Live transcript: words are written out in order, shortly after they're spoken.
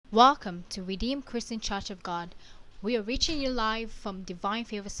Welcome to Redeemed Christian Church of God. We are reaching you live from Divine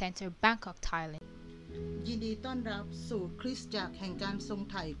Favor Center, Bangkok, Thailand. ยินดีต้อนรับสู่คริสตจักรแห่งการทรง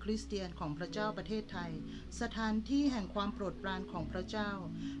ไถ่คริสเตียนของพระเจ้าประเทศไทยสถานที่แห่งความโปรดปรานของพระเจ้า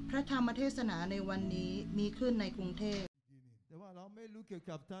พระธรรมเทศนาในวันนี้มีขึ้นในกรุงเทพแต่ว่าเราไม่รู้เกี่ยว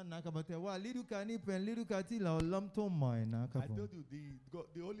กับท่านนะครับแต่ว่าฤดูกาลนี้เป็นฤดูกาลที่เราเริ่มต้นใหม่นะครับ I told you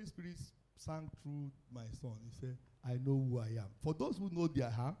the Holy Spirit sang through my son. He said, I know who I am. For those who know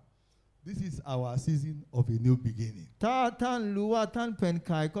their heart, this is our season of a new beginning. ถ้าท่านรู้ว่าท่านเป็นใ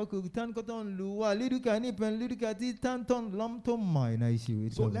ครก็คือท่านก็ต้องรู้ว่าฤดูกาลนี้เป็นฤดูกาลที่ท่านต้องเริ่มต้นใหม่ในชีวิต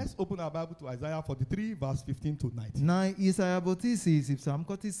So let's open our Bible to Isaiah 43 verse 15 to 19. ในอิสยาห์บทที่43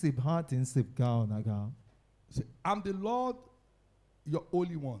ข้อที่15ถึง19นะครับ Say, I'm the Lord, your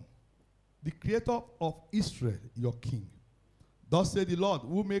Holy One, the Creator of Israel, your King. Thus said the Lord,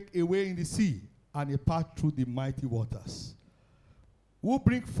 who make a way in the sea and a path through the mighty waters, who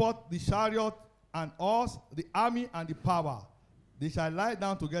bring forth the chariot and horse, the army and the power. They shall lie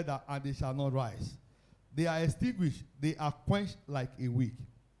down together and they shall not rise. They are extinguished, they are quenched like a wick.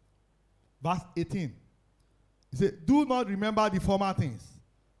 Verse 18. He said, do not remember the former things,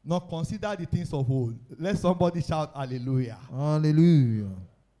 nor consider the things of old. Let somebody shout hallelujah. Hallelujah.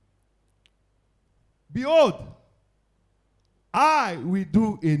 Behold, I will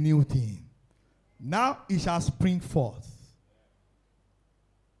do a new thing. Now it shall spring forth.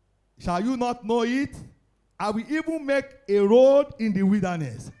 Shall you not know it? I will even make a road in the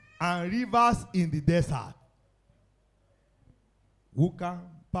wilderness and rivers in the desert. Who can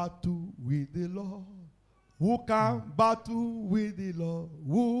battle with the Lord? Who can battle with the Lord?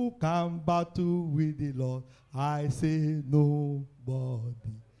 Who can battle with the Lord? I say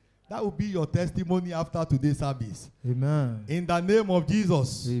nobody. That will be your testimony after today's service. Amen. In the name of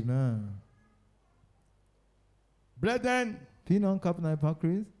Jesus. Amen. Brethren, พี่น้องครับในพระค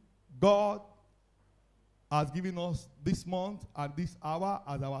ริสต์ God has given us this month and this hour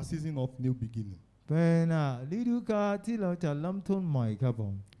as our season of new beginning. เป็นฤดูกาลที่เราจะเริ่มต้นใหม่ครับผ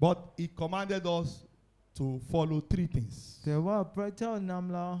ม But He commanded us to follow three things. แต่ว่าพระเจ้าน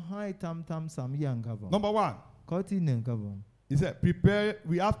ำเราให้ทำ3อย่างครับผม Number one, ข้อที่1ครับผม He said,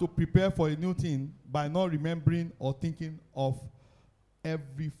 we have to prepare for a new thing by not remembering or thinking of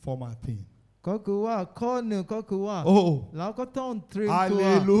every former thing. ก็คือว่าข้อหนึ่งก็คือว่า Oh, เราก็ต้องเตรียมตัว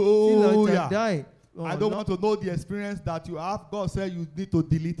ที่เราจะได้ I don't want to know the experience that you have. God said you need to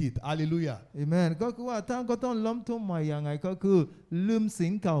delete it. Hallelujah. Amen ก็คือว่าท่านก็ต้องเริ่มต้นใหม่ยังไงก็คือลืมสิ่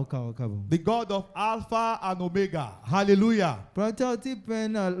งเก่าๆครับผม The God of Alpha and Omega. Hallelujah. พระเจ้าที่เป็น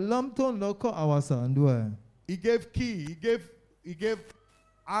เริ่มต้นแล้วก็อวสานด้วย He gave key. He gave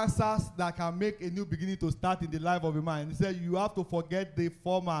answers that can make a new beginning to start in the life of a man. He said you have to forget the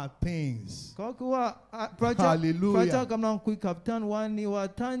former things. ก็คือว่าพระเจ้า Hallelujah. พระเจ้ากำลังคุยกับท่านวันนี้ว่า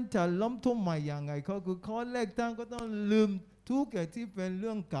ท่านจะเริ่มต้นใหม่ยังไงก็คือข้อแรกท่านก็ต้องลืมทุกอย่างที่เป็นเ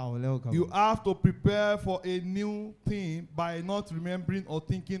รื่องเก่าแล้วครับ You have to prepare for a new thing by not remembering or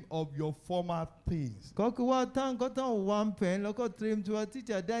thinking of your former things. ก็คือว่าท่านก็ต้องวางแผนแล้วก็เตรียมตัวที่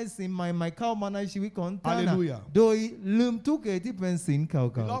จะได้สิ่งใหม่ๆเข้ามาในชีวิตของท่าน Hallelujah. โดยลืมทุกอย่างที่เป็นสิ่งเก่า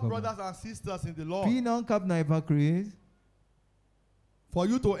ๆครับ Beloved brothers and sisters in the Lord, พี่น้องครับในพระคริสต์ for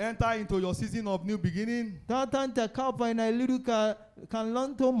you to enter into your season of new beginning, ถ้าท่านจะเข้าไปในฤดูกาลการเริ่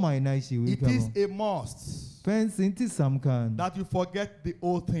มต้นใหม่ในชีวิต it ครับ is a must เป็นสิ่งที่สำคัญ that you forget the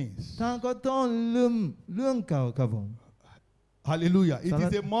old things. ท่านก็ต้องลืมเรื่องเก่าครับผม Hallelujah. It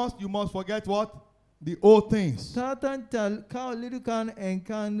is a must. You must forget what? The old things. ถ้าท่านจะเข้าฤดูกาลแห่ง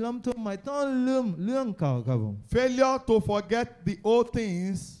การเริ่มต้นใหม่ต้องลืมเรื่องเก่าครับผม Failure to forget the old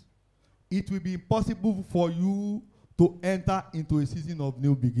things, it will be impossible for you to enter into a season of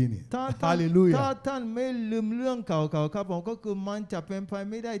new beginning. ถ้า Hallelujah. ท่านไม่ลืมเรื่องเก่าๆครับผมก็คือมันจะเป็นไป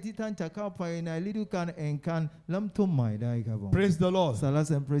ไม่ได้ที่ท่านจะเข้าไปในฤดูกาลแห่งการเริ่มต้นใหม่ได้ครับผม Praise the Lord. สรรเ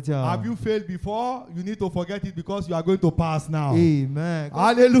สริญพระเจ้า Have you failed before? You need to forget it because you are going to pass now. Amen ถ้า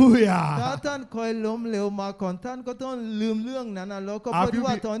Hallelujah. ท่านเคยล้มเหลวมาก่อนท่านก็ต้องลืมเรื่องนั้นนะแล้วก็เพราะ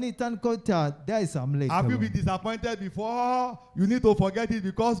ว่าตอนนี้ท่านก็จะได้สำเร็จ Have you been disappointed before? You need to forget it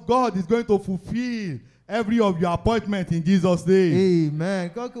because God is going to fulfill every of your appointment in Jesus' name. Amen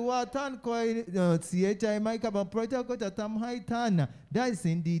ก็คือว่าท่านเคยเสียใจไหมครับพระเจ้าก็จะทำให้ท่านได้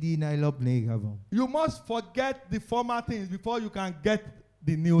สิ่งดีๆในรอบนี้ครับผม You must forget the former things before you can get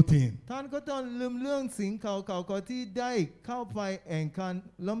the new thing. ท่านก็ต้องลืมเรื่องสิ่งเก่าๆก่อนที่ได้เข้าไปแห่งการ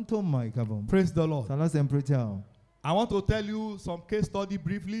เริ่มต้นใหม่ครับผม Praise the Lord. สรรเสริญพระเจ้า I want to tell you some case study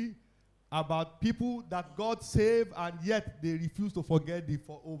briefly about people that God saved and yet they refuse to forget the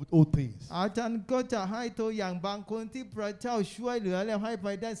old things. อาจารย์ก็จะให้ตัวอย่างบางคนที่พระเจ้าช่วยเหลือแล้วให้ไป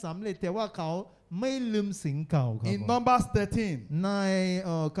ได้สำเร็จแต่ว่าเขา ไม่ลืมสิ่งเก่าครับ In ผม Numbers 13. ใน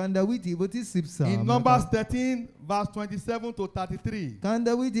กันดาวิธีบทที่13 In นะค Numbers รับ 13, verse 27 to 33. กันด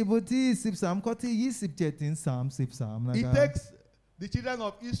าวิธีบทที่13ข้อที่27ถึง33นะค It รับ takes the children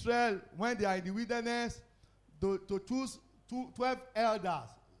of Israel, when they are in the wilderness, to choose 12 elders.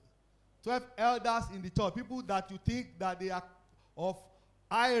 12 elders in the church, people that you think that they are of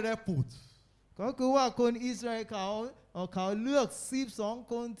high repute. ก็คือว่าคนอิสราเอลเขาเลือก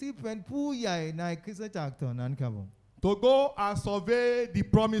12คนที่เป็นผู้ใหญ่ในคริสตจักรเท่านั้นครับผม To go and survey the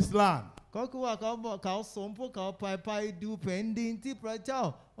promised land. ก็คือว่าเขาส่งพวกเขาไปดูแผ่นดินที่พระเจ้า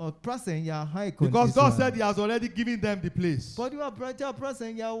พระสัญญาให้คน Because อิสรา God เอ said ล He has already given them the place. เพราะที่ว่าพระเจ้าพระสั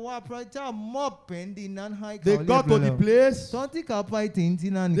ญญาว่าพระเจ้ามอบแผ่นดินนั้นให้เขา They เรียบร้อย got to the แล้ว place. ตอนที่เขาไปถึง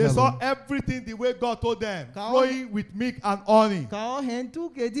ที่นั่นค They รับผม saw everything the way God told them,เขา- flowing with milk and honey. เขาเห็นทุก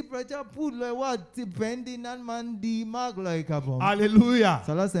อย่างที่พระเจ้าพูดเลยว่าที่แผ่นดินนั้นมันดีมากเลยครับผม Hallelujah. ส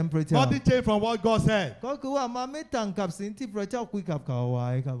รรเสริญพระเจ้า Nothing changed from what God said. ก็คือว่ามันไม่ต่างกับสิ่งที่พระเจ้าคุยกับเขาไว้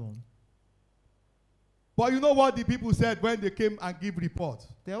ครับผม But you know what the people said when they came and give report?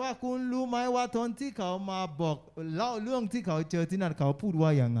 แต่ว่าคุณรู้ไหมว่าตอนที่เขามาบอกเล่าเรื่องที่เขาเจอที่นั่นเขาพูดว่า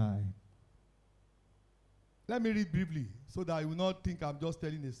ยังไง Let me read briefly so that you will not think I'm just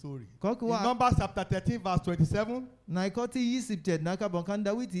telling a story. ก็คือ In ว่า Numbers chapter 13, verse 27, ในข้อที่27นะครับของคันด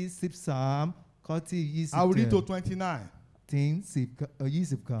าวิธี13ข้อที่ I will read to 27 29. ถึง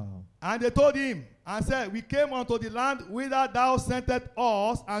29 And they told him and said, We came unto the land whither thou sentest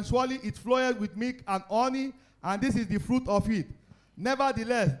us, and surely it floweth with milk and honey, and this is the fruit of it.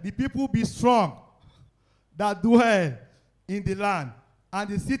 Nevertheless, the people be strong that dwell in the land, and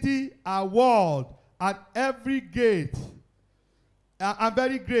the city are walled, and every gate and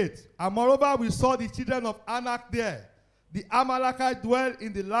very great. And moreover, we saw the children of Anak there. The Amalekites dwell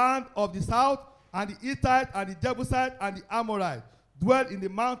in the land of the south, and the Hittite and the Jebusite and the Amorite dwell in the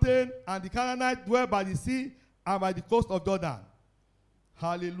mountain, and the Canaanites dwell by the sea and by the coast of Jordan.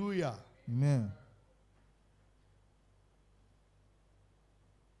 Hallelujah. Amen.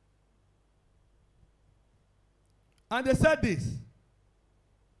 And they said this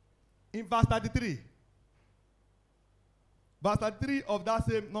in verse 33. Verse 33 of that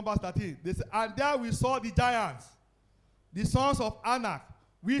same Numbers 13. They say, and there we saw the giants, the sons of Anak,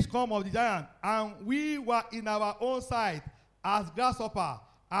 which come of the giant, and we were in our own sight as grasshopper,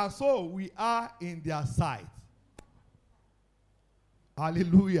 and so we are in their sight.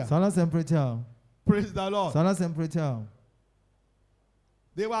 Hallelujah. สรรเสริญพระเจ้า Praise the Lord. สรรเสริญพระเจ้า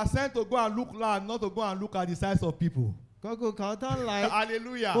They were sent to go and look land, not to go and look at the size of people. ก็คือเขาทั้งหลาย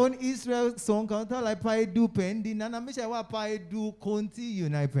Hallelujah. คนอิสราเอลส่งเขาทั้งหลายไปดูแผ่นดินนั้นนะไม่ใช่ว่าไปดูคนที่อยู่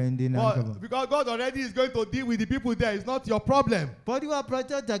ในแผ่นดินนั้นครับผม But because God already is going to deal with the people there, it's not your problem. เพราะที่ว่าพระเ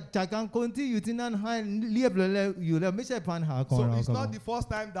จ้าจัดการคนที่อยู่ที่นั่นให้เรียบร้อยแล้วอยู่แล้วไม่ใช่ปัญหาของ So เรา it's ครับผ not ม the first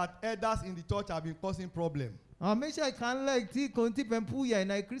time that elders in the church have been causing problem. ไม่ใช่ครั้งแรกที่คนที่เป็นผู้ใหญ่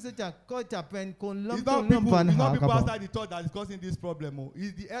ในคริสตจักรก็จะเป็นคนเริ่ม It's ต้น not เรื่อง people, ปัญ it's หา not ครับ people ผม outside the church that is causing this problem. Oh.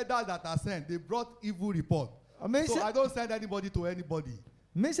 It's the elders that are sent. They brought evil report. ไม่ So ใช่ I don't send anybody to anybody.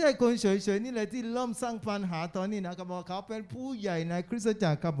 ไม่ใช่คนเฉยๆนี่แหละที่เริ่มสร้างปัญหาตอนนี้นะครับผมเขาเป็นผู้ใหญ่ในคริสต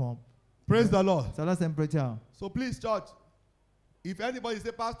จักรครับผม Praise the Lord. สรรเสริญพระเจ้า So please, church, if anybody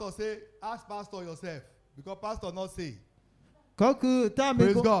say pastor, say ask pastor yourself because pastor not say. ก็คือถ้ามี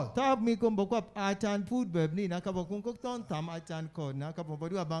Praise คน God ถ้ามีคนบอกว่าอาจารย์พูดแบบนี้นะครับผมคุณก็ต้องถามอาจารย์ก่อนนะครับผมเพราะ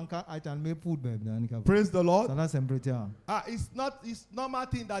ว่าบางครั้งอาจารย์ไม่พูดแบบนั้นครับ Praise the Lord. สรรเสริญพระเจ้า It's normal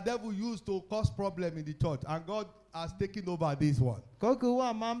thing that devil used to cause problem in the church, and God has taken over this one. ก็คือว่า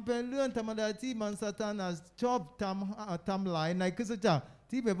มันเป็นเรื่องธรรมดาที่มันซาตานชอบทำหลายในคริสตจักร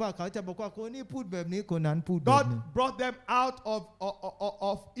ที่แบบว่าเขาจะบอกว่าคนนี้พูดแบบนี้คนนั้นพูดแบบนี้ God brought them out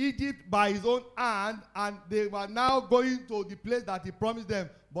of Egypt by his own hand, and they were now going to the place that he promised them,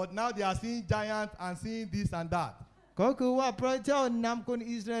 but now they are seeing giants and seeing this and that. ก็คือว่าพระเจ้านำคน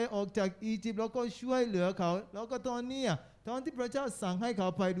อิสราเอลออกจากอียิปต์แล้วก็ช่วยเหลือเขาแล้วก็ตอนนี้ตอนที่พระเจ้าสั่งให้เขา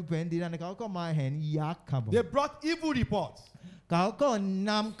ไปดูแผ่นดินนั้นเขาก็มาเห็นยักษ์ครับผม They brought evil reports เขาก็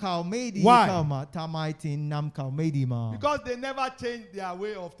นำข่าวไม่ดี Why? เข้ามาทำไมถึงนำข่าวไม่ดีมา because they never changed their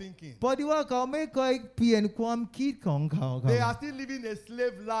way of thinking. เพราะที่ว่าเขาไม่เคยเปลี่ยนความคิดของเขาครับ They are still living a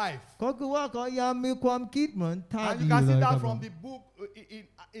slave life. ก็คือว่าเขายังมีความคิดเหมือนทาส And อ you ยู่ can เล see ยครั that บผม from the book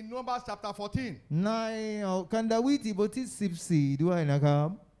in Numbers chapter 14. ในกันดาวิธีบทที่14ด้วยนะครับ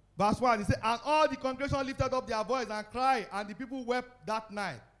Verse 1, he said, and all the congregation lifted up their voice and cried, and the people wept that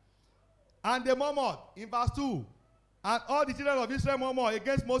night. And they murmured, in verse 2, and all the children of Israel murmured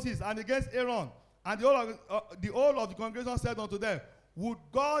against Moses and against Aaron. And the whole of the congregation said unto them, would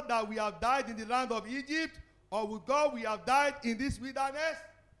God that we have died in the land of Egypt, or would God we have died in this wilderness?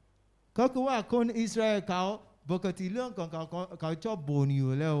 ก็คือว่าคนอิสราเอลเขาบ ปกติเรื่องของเขาชอบบ่นอ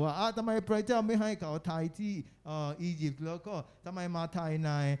ยู่แล้วว่าทำไมพระเจ้าไม่ให้เขาตายที่อียิปต์แล้วก็ทำไมมาตายใน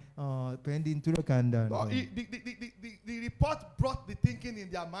แผ่นดินทุรกันดาร No, the report brought the thinking in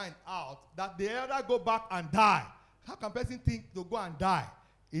their mind out that they either go back and die. How can a person think to go and die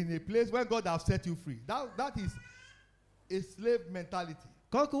in a place where God has set you free? That is a slave mentality.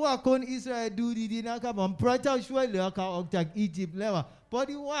 ก็คือว่าคนอิสราเอลดูดีๆนะครับผมพระเจ้าช่วยเหลือเขาออกจากอียิปต์แล้วเพราะ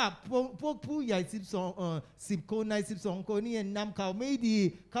ที่ว่าพวกผู้ใหญ่10 คนใน12 คนนี่นำเขาไม่ดี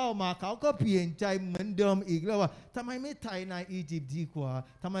เข้ามาเขาก็เปลี่ยนใจเหมือนเดิมอีกแล้วว่าทำไมไม่ตายในอียิปต์ดีกว่า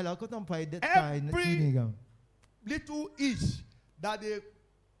ทำไมเราก็ต้องไปตายที่นี่กัน Little each that they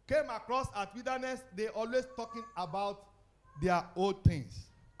came across at wilderness, they always talking about their old things.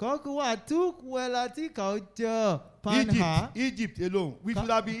 ก็คือว่าทุกเวลาที่เขาเจอปัญหา Egypt alone. We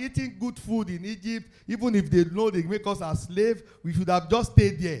should have been eating good food in Egypt, even if they know they make us as slaves. We should have just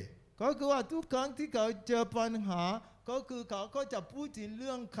stayed there. ก็คือว่าทุกครั้งที่เขาเจอปัญหาก็คือเขาก็จะพูดถึงเ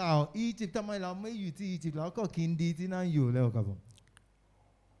รื่องข่าวอียิปต์ทำไมเราไม่อยู่ที่อียิปต์เราก็กินดีที่นั่นอยู่แล้วครับผม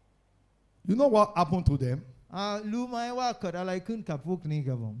You know what happened to them? รู้ไหมว่าเกิดอะไรขึ้นกับพวกนี้ค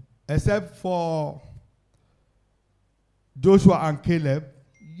รับผม Except for Joshua and Caleb.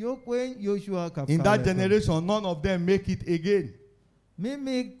 ยกเว้นโยชัวกับ In that generation, none of them make it again. ไม่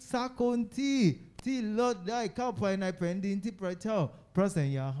มีสักคนที่รอดได้เข้าไปในแผ่นดินที่พระเจ้าประสัญ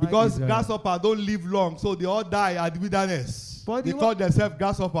ญาให้ Because grasshopper don't live long, so they all die at the wilderness. They call themselves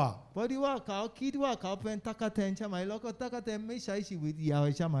grasshopper. เพราะที่ว่าเขาคิดว่าเขาเป็นตั๊กแตนใช่ไหมแล้วก็ตั๊กแตนไม่ใช้ชีวิตยาว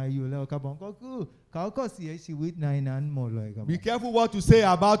ใช่ไหมอยู่แล้วครับผมก็คือเขาก็เสียชีวิตในนั้นหมดเลยครับ Be careful what you say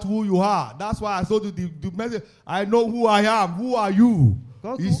about who you are. That's why I told you the message. I know who I am. Who are you?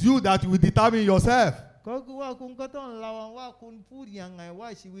 It's you that will determine yourself. ก็คือว่าคุณก็ต้องระวังว่าคุณพูดยังไงว่า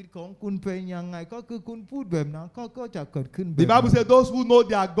ชีวิตของคุณเป็นยังไงก็คือคุณพูดแบบนั้นก็จะเกิดขึ้นแบบ The Bible says those who know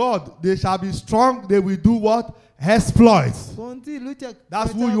their God, they shall be strong. They will do what? Exploits. คนที่รู้จัก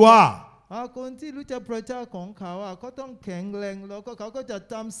That's who you are. คนที่รู้จักพระเจ้าของเขาเขาต้องแข็งแรงแล้วก็เขาก็จะ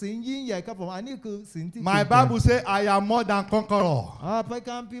ทำสิ่งยิ่งใหญ่ครับผมอันนี้คือสิ่งที่ My Bible says I am more than conqueror. พระ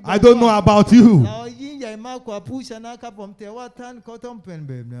คัมภีร์ I don't know about you. เรายิ่งใหญ่มากกว่าผู้ชนะครับผมแต่ว่าท่านก็ต้องเป็นแ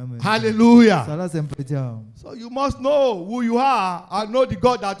บบนั้น Hallelujah. สรรเสริญพระเจ้า So you must know who you are and know the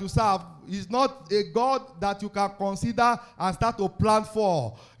God that you serve. He's not a God that you can consider and start to plan for.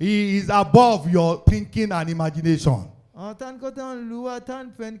 He is above your thinking and imagination. ท่านก็ต้องรู้ว่าท่าน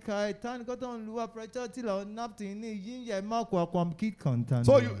เป็นใครท่านก็ต้องรู้ว่าพระเจ้าที่เรานับถือนี่ยิ่งใหญ่มากกว่าความคิดของท่าน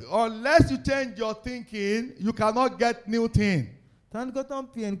So unless you change your thinking, you cannot get new thing. ท่านก็ต้อง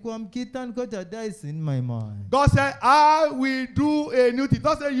เปลี่ยนความคิดท่านก็จะได้สิ่งใหม่ๆ God said, I will do a new thing.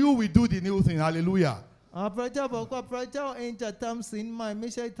 God said, you will do the new thing. Hallelujah. พระเจ้าบอกว่าพระเจ้าเองจะทำสิ่งใหม่ไม่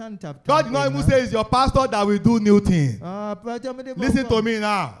ใช่ท่านจับ God did not even say it's your pastor that will do new thing. พระเจ้าไม่ได้บอก Listen to me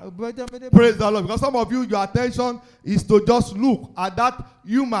now. พระเจ้าไม่ได้บอก Praise the Lord. Because some of you, your attention is to just look at that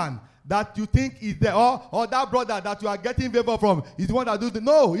human that you think is there, or that brother that you are getting favor from is the one that do the.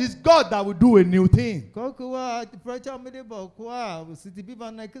 No, it's God that will do a new thing. ก็คือว่าพระเจ้าไม่ได้บอกว่าสิทธิพิบา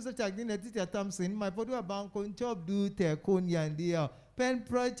ลในคริสตจักรนี่แหละที่จะทำสิ่งใหม่เพราะว่าบางคนชอบดูแต่คนอย่างเดียวเป็น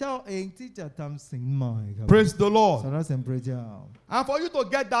พระเจ้าเองที่จะทำสิ่งใหม่ครับ Praise the Lord. สรรเสริญพระเจ้า And for you to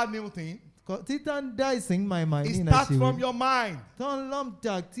get that new thing, ที่ท่านได้สิ่งใหม่ๆ it นี่ใน starts ชีวิ from ต your mind. ท่านเริ่มจ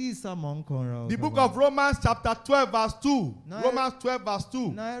ากที่สมองของเรา The book of Romans chapter 12 verse 2. Romans 12 verse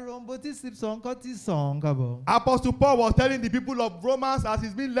 2. ในโรมบทที่12ข้อที่2ครับผม Apostle Paul was telling the people of Romans as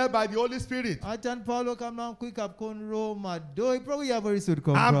he's being led by the Holy Spirit. อาจารย์เปาโลกำลังคุยกับคนโรมาโดยพระวิญญาณบริสุทธิ์ข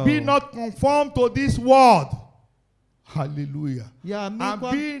องเรา And be not conformed to this world. Hallelujah. อย่ามี And คว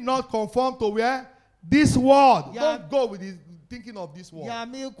าม be not conformed to where? This world. Yeah. Don't go with this thinking of this อ world. ย่า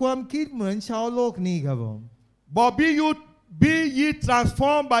มีความคิดเหมือนชาวโลกนี้ครับผม But be ye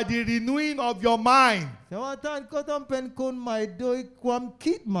transformed by the renewing of your mind, แต่ว่าท่านก็ต้องเป็นคนใหม่โดยความ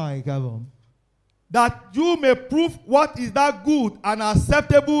คิดใหม่ครับผม that you may prove what is that good and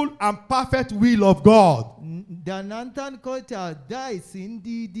acceptable and perfect will of God. ดังนั้นท่านก็จะได้สิ่ง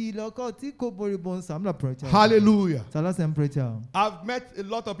ดีๆแล้วก็ที่ครบบริบูรณ์สำหรับพระเจ้า Hallelujah. สรรเสริญพระเจ้า I've met a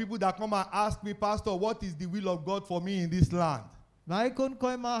lot of people that come and ask me, Pastor, what is the will of God for me in this land? หลายคนเค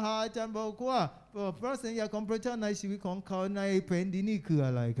ยมาหาอาจารย์บอกว่าพระสัญญาของพระเจ้าในชีวิตของเขาในแผ่นดินนี้คืออ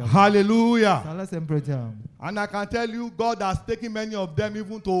ะไรครับ Hallelujah. สรรเสริญพระเจ้า And I can tell you, God has taken many of them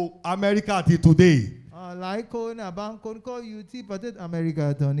even to America till today. หลายคนบางคนก็อยู่ที่ประเทศอเมริกา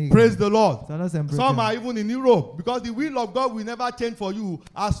ตอนนี้ Praise the Lord. สรรเสริญพระเจ้า Some are even in Europe because the will of God will never change for you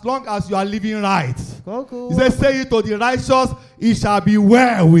as long as you are living right. ก็คือ He says, say it to the righteous, it shall be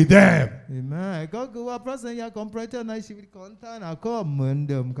well with them. Amen ก็คือว่าพระสัญญาของพระเจ้าในชีวิตของท่านก็เหมือน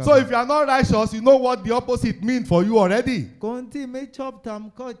เดิมครับ So if you are not righteous, you know what the opposite means for you already. คนที่ไม่ชอบท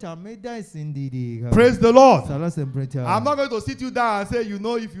ำก็จะไม่ได้สิ่งดีๆครับ Praise the Lord. สรรเสริญพระเจ้า I'm not going to sit you down and say, you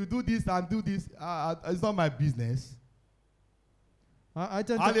know, if you do this and do this, it's not my business. อาจ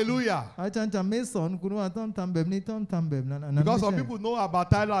ารย์ Hallelujah. อาจารย์จะไม่สอนคุณว่าต้องทำแบบนี้ต้องทำแบบนั้นอันนั้น Because ไม่ some ใช่ people know about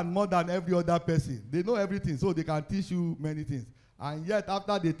Thailand more than every other person. They know everything, so they can teach you many things. And yet,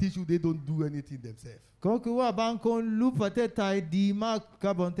 after they teach you, they don't do anything themselves. ก็คือว่าบางคนรู้ประเทศไทยดีมากค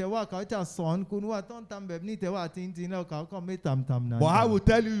รับผมแต่ว่าเขาจะสอนคุณว่าต้องทำแบบนี้แต่ว่าจริงๆแล้วเขาก็ไม่ทำนั้น But I will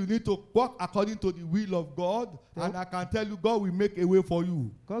tell you, you need to walk according to the will of God. And I can tell you, God will make a way for you.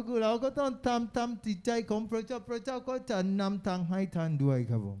 ก็คือเราก็ต้องทำจิตใจของพระเจ้าพระเจ้าก็จะนำทางให้ท่านด้วย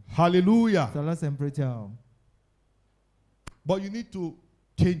ครับผม Hallelujah. สรรเสริญพระเจ้า But you need to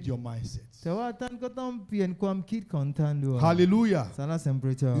change your mindset. แต่ว่าท่านก็ต้องเปลี่ยนความคิดของท่านด้วย Hallelujah. สรรเสริญพ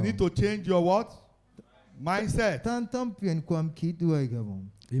ระเจ้า You need to change your what? Mindset. ท่านต้องเปลี่ยนความคิดด้วยครับผม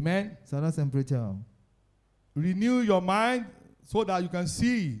Amen. สรรเสริญพระเจ้า Renew your mind so that you can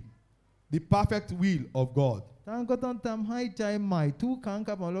see the perfect will of God. ท่านก็ต้องทำให้ใจใหม่ทุกครั้งค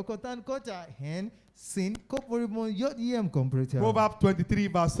รับผมแล้วก็ท่านก็จะเห็นสิ่งครบบริบูรณ์ยอดเยี่ยมของพระเจ้า Proverbs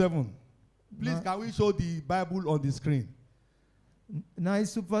 23 verse 7. Please, can we show the Bible on the screen? ใน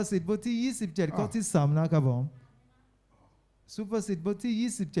สุภาษิตบทที่27ข้อที่3นะครับผมสุภาษิตบทที่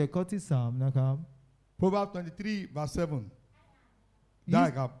27ข้อที่3นะครับ Proverbs 23 verse 7. ได้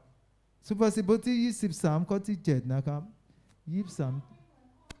ครับ สุภาษิตบทที่23ข้อที่7นะครับ23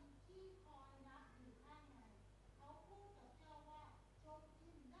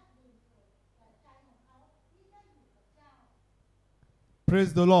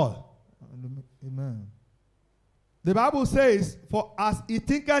 Praise the Lord. Amen. The Bible says, for as he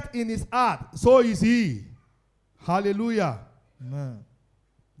thinketh in his heart, so is he. Hallelujah. Amen.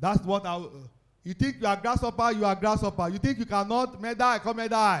 That's what you think you are grasshopper, you are grasshopper. You think you cannot, may die, come may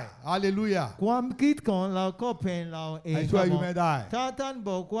die. Hallelujah. ความคิดของเราก็เป็นเราเอง I swear you may die. ถ้าท่าน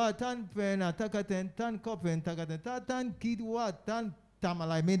บอกว่าท่านเป็นตะกะแตนท่านก็เป็นตะกะแตนถ้าท่านคิดว่าท่านทำอะ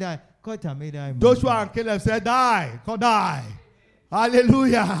ไรไม่ได้ก็จะไม่ได้เหมือนกัน Joshua and Caleb said, die, come die.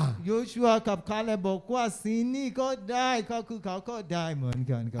 Hallelujah. โยชัวกับคาเลบบอกว่าสิ่งนี้ก็ได้ก็คือเขาก็ได้เหมือน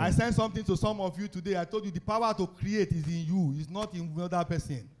กันครับ I sent something to some of you today. I told you the power to create is in you. It's not in another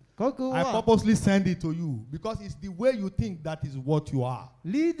person. ก็คือ I ว่า purposely send it to you because it's the way you think that is what you are.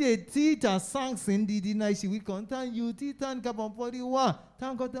 ลีดเดอร์ที่จะสร้างสิ่งดีๆในชีวิตของท่านอยู่ที่ท่านครับผมเพราะว่าท่า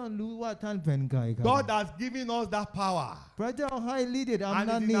นก็ต้องรู้ว่าท่านเป็นใครครับ God has given us that power. พระเจ้าให้ลีดเดอร์อำ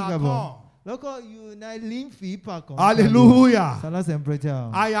นาจ And it's in นี้ our ครับผม tongue. แล้วก็อยู่ในลิ้นฝีปากของ Hallelujah. สรรเสริญพระเจ้า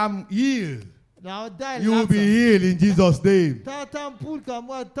I am healed. เราได้ You รั will ก be ษา healed in Jesus' name. ถ้าท่านพูดค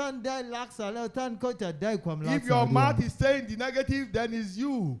ำว่าท่านได้รักษาแล้วท่านก็จะได้ความรัก If ษา your ด้วย mouth is saying the negative, then it's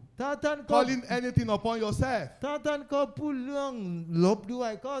you ถ้าท่านก็ calling anything upon yourself. ถ้าท่านก็พูดเรื่องลบด้วย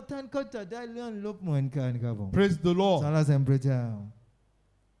ก็ท่านก็จะได้เรื่องลบเหมือนกันครับผม Praise the สร Lord. รเสริญพระเจ้า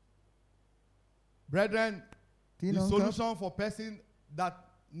Brethren, ที่ the น้องครับ solution for person that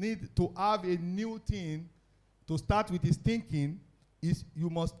need to have a new thing to start with his thinking is you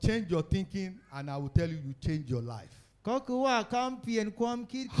must change your thinking, and I will tell you, you change your life. ก็คือว่าการเปลี่ยนความ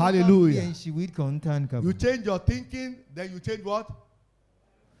คิดคือ Hallelujah. การเปลี่ยนชีวิตของท่านครับ You change your thinking, then you change what?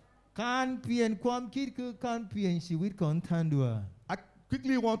 การเปลี่ยนความคิดคือการเปลี่ยนชีวิตของท่านด้วย I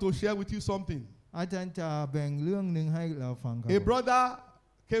quickly want to share with you something. อาจารย์จะแบ่งเรื่องหนึ่งให้เราฟังครับ A brother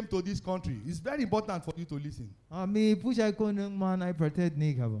came to this country. It's very important for you to listen. มีผู้ชายคนหนึ่งมาในประเทศ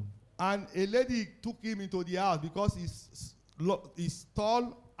นี้ครับผม And a lady took him into the house because he's tall,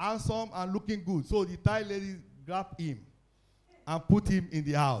 handsome, and looking good. So the Thai lady grabbed him and put him in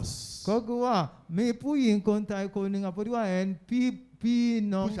the house. ก็คือว่ามีผู้หญิงคนไทยคนหนึ่งเพราะว่าเห็นพี่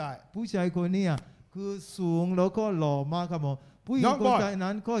น้องผู้ชายคนนี้คือสูงแล้วก็หล่อมากครับผมผู้หญิงคนไทย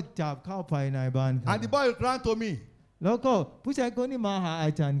นั้นก็จับเข้าไปในบ้านครับ And the boy ran to me. แล้วก็ผู้ชายคนนี้มาหาอ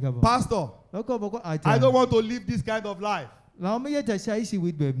าจารย์ครับผม Pastor, แล้วก็บอกว่าอาจาร I ย์ don't want to live this kind of life. เราไม่อยากจะใช้ชีวิ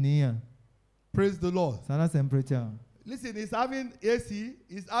ตแบบนี้ Praise the Lord. สรรเสริญพระเจ้า Listen, he's having AC.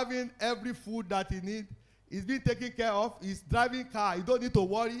 He's having every food that he needs. He's being taken care of. He's driving car. You don't need to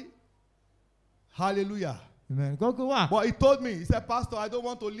worry. Hallelujah. Amen ก็คือว่า But he told me, he said, Pastor, I don't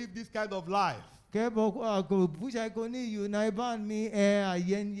want to live this kind of life. แกบอกว่าผู้ชายคนนี้อยู่ในบ้านมีแอร์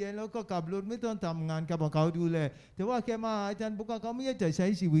เย็นๆแล้วก็ขับรถไม่ต้องทำงานกับเขาดูแลแต่ว่าแกมาอาจารย์บอกว่าเขาไม่อยากจะใช้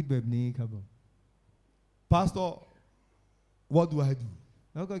ชีวิตแบบนี้ครับผม Pastor, what do I do?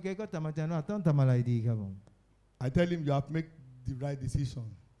 แล้วก็แกก็ถามอาจารย์ว่าต้องทำอะไรดีครับผม I tell him you have to make the right decision.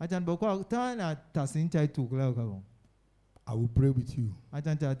 อาจารย์บอกว่าท่านตัดสินใจถูกแล้วครับผม I will pray with you. อาจ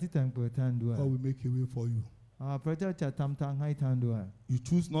ารย์จะอธิษฐานเปิดท่านด้วย God will make a way for you. พระเจ้าจะทำทางให้ท่านด้วย You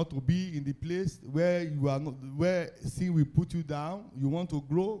choose not to be in the place where you are not, where sin will put you down. You want to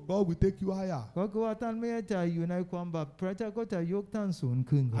grow, God will take you higher. ก็คือว่าท่านไม่จะอยู่ในความบาปพระเจ้าก็จะยกท่านสูง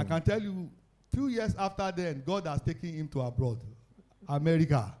ขึ้น I can tell you, few years after then, God has taken him to abroad,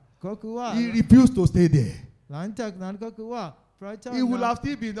 America. ก็คือว่า He refused to stay there. หลังจากนั้นก็คือว่าพระเจ้า He would have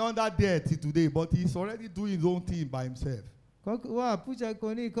still been under there till today, but he's already doing his own thing by himself. ก็คือว่าผู้ชายค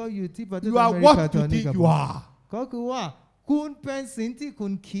นนี้เขาอยู่ที่ประเทศ You อ are เมริกา what ต you อนนี้ think ครับ you are. ก็คือว่าคุณเป็นสิ่งที่คุ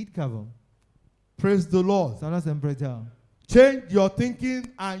ณคิดครับผม Praise the Lord. สรรเสริญพระเจ้า Change your thinking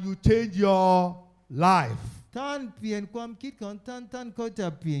and you change your life. ท่านเปลี่ยนความคิดของท่านท่านก็จะ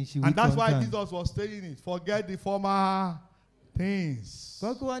เปลี่ยนชีวิต And ข that's อง why ท่าน Jesus was saying it. Forget the former things.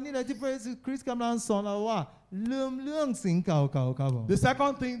 ก็คือว่านี่แหละที่พระเยซูคริสต์กำลังสอนเราว่าลืมเรื่องสิ่งเก่าๆครับผม The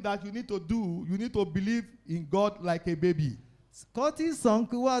second thing that you need to do, you need to believe in God like a baby. ข้อที่สอง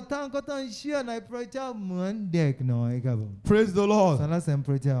คือว่าท่านก็ต้องเชื่อในพระเจ้าเหมือนเด็กน้อยครับผม Praise the สร Lord. รเสริญ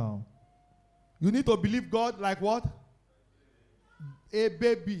พระเจ้า You need to believe God like what? A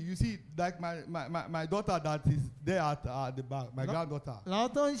baby. You see, like my daughter that is there at the back, my No. granddaughter. เรา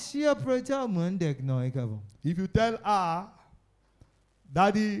ต้องเชื่อพระเจ้าเหมือนเด็กน้อยครับผม If you tell her,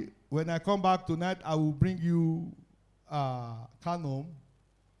 Daddy, when I come back tonight, I will bring you Canom,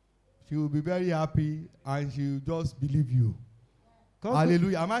 she will be very happy and she will just believe you. ก็คือ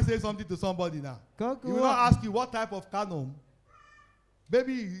Hallelujah. Am I saying something to somebody now? ก็ He คือ will ว่า not ask you what type of Canom.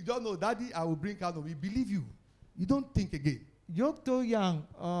 Baby, you don't know, Daddy, I will bring Canom. He believe you. You don't think again. ยกตัวอย่าง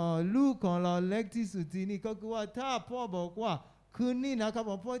ลูกของเราเล็กที่สุดที่นี่ก็คือว่าถ้าพ่อบอกว่าคืนนี้นะครับ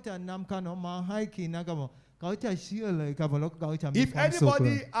ผมพ่อจะนำขนมมาให้กินนะครับผมเขาจะเชื่อเลยครับผมแล้วเขาจะมี If ความสุขเล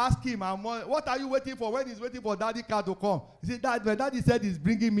ย anybody ask him, what are you waiting for when he's waiting for Daddy car to come? He said, Dad, when Daddy said he's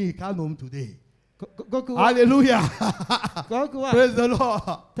bringing me Canom today. ก็คือว่า Hallelujah. ก็คือว่า Praise the Lord.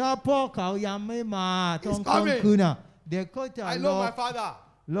 ถ้าพ่อเขายังไม่มาตอน He's กลาง coming. คืนน่ะเด็กก็จะ I ร know อ my father.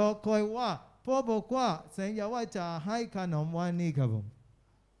 รอคอยว่าพ่อบอกว่าสัญญาว่าจะให้ขนมวันนี้ครับผม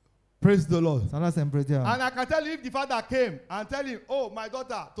Praise the Lord. สรรเสริญพระเจ้า And I can tell you if the father came and tell him, oh, my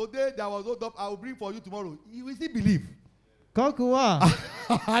daughter, today there was hold up, I will bring for you tomorrow. He will still believe. ก็คือว่า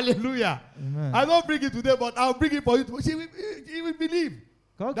Hallelujah. Amen. I don't bring it today, but I'll bring it for you tomorrow. He will believe.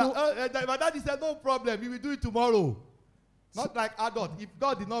 ก็คือ My daddy said, no problem, he will do it tomorrow. Not like adult. If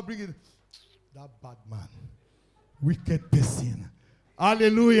God did not bring it, that bad man, wicked person.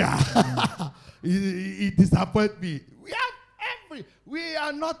 Hallelujah. He disappointed me. We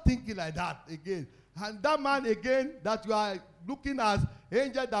are not thinking like that again. And that man again, that you are looking as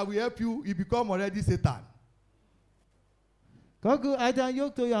angel that will help you, he become already Satan. ก็คืออาจารย์ย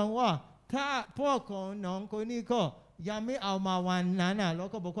กตัวอย่างว่าถ้าพ่อของน้องคนนี้ก็ยังไม่เอามาวันนั้นน่ะแล้ว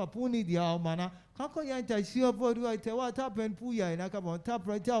ก็บอกว่าพรุ่งนี้เดี๋ยวเอามานะเขาก็ยังจะเชื่อพ่อด้วยแต่ว่าถ้าเป็นผู้ใหญ่นะครับผมถ้าพ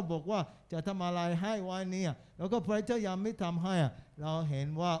ระเจ้าบอกว่าจะทำอะไรให้วันนี้อ่ะแล้วก็พระเจ้ายังไม่ทำให้อ่ะเราเห็น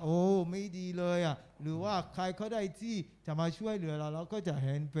ว่าโอ้ไม่ดีเลยอ่ะหรือว่าใครเขาได้ที่จะมาช่วยเหลือเราเราก็จะเ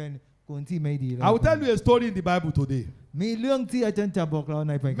ห็นเป็นคนที่ไม่ดีเลย I will tell you a story in the Bible today. มีเรื่องที่อาจารย์จะบอกเรา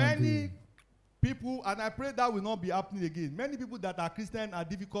ในพระคัมภีร์ Many people, and I pray that will not be happening again. Many people that are Christian are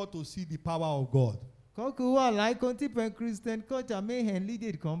difficult to see the power of God. ก็คือว่าหลายคนที่เป็นคริสเตียนก็จะไม่เห็นฤท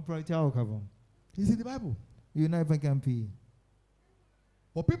ธิ์ของพระเจ้าครับผม It's in the Bible. อยู่ในพระคัมภีร์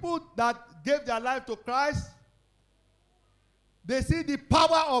For people that gave their life to Christ, they see the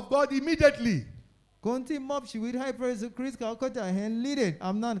power of God immediately. คนที่มอบชีวิตให้พระเยซูคริสต์เขาก็จะเห็นฤทธิ์อ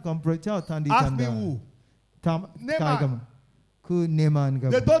ำนาจของพระเจ้าทันทีทั Ask น me ใด who. ทำใครครับคือเนมานครั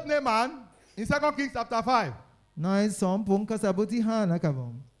บ They told Naaman in 2 Kings chapter 5. ในสองพงศ์กษัตริย์บทที่5นะครับผ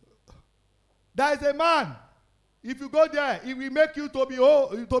ม There is a man. If you go there, he will make you to be whole,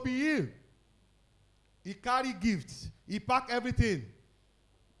 to be healed. He carry gifts. He pack everything.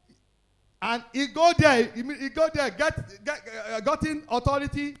 And he go there, gotten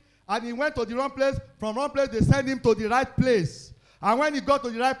authority, and he went to the wrong place. From wrong place, they send him to the right place. And when he got to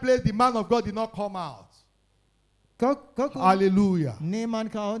the right place, the man of God did not come out. ก็คือ Hallelujah. เนมาน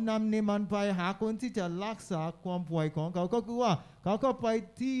เขานำเนมานไปหาคนที่จะรักษาความป่วยของเขาก็คือว่าเขาก็ไป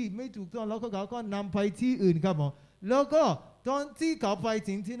ที่ไม่ถูกต้องแล้วก็เขาก็นำไปที่อื่นครับผมแล้วก็ตอนที่เขาไป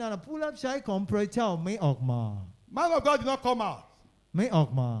ถึงที่นั่นผู้รับใช้ของพระเจ้าไม่ออกมา Man of God did not come out. ไม่ออก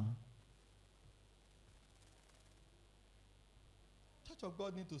มา Church of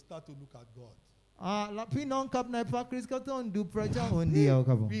God need to start to look at God. แล้วพี่น้องครับในพระคริสต์ก็ต้องดูพระเจ้าคนเดียวค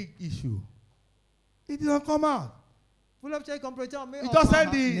รับผม Big issue. He did not come out. ผู้รับใช้ของพระเจ้าไม่อ He อก just มา sent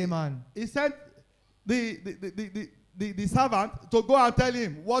เนมาน he sent the servant to go and tell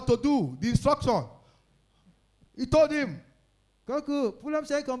him what to do, the instruction. He told him ก็คือผู้รับ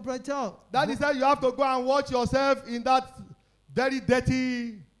ใช้ของพระเจ้า that he said you have to go and wash yourself in that very dirty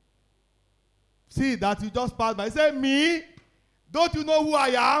see that you just passed by. Say, me? Don't you know who I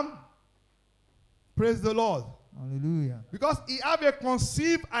am? Praise the Lord. Hallelujah. Because he have a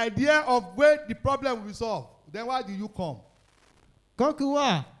conceived idea of where the problem will be solved. Then why do you come? ก็คือว่า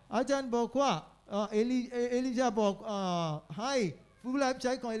อาจารย์บอกว่าเอลิชาบอกให้ผู้รับใ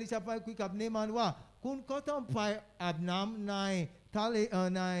ช้ของเอลิชาไปคุยกับเนมานว่าคุณก็ต้องไปอาบน้ำในทะเล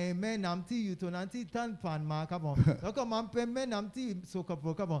ในแม่น้ำที่อยู่ตรงนั้นที่ท่านผ่านมาครับผม แล้วก็มันเป็นแม่น้ำที่สกปร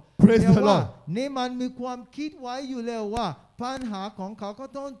กครับผม Praise แต่ the ว่า Lord. เนมานมีความคิดไว้อยู่แล้วว่าปัญหาของเขาก็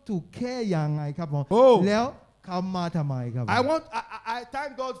ต้องถูกแก้อย่างไงครับผม Oh. แล้วเขามาทำไมครับผม I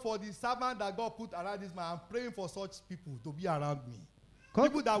thank God for the servant that God put around this man. I'm praying for such people to be around me.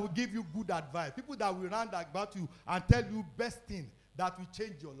 People that will give you good advice. People that will round about you and tell you best thing that will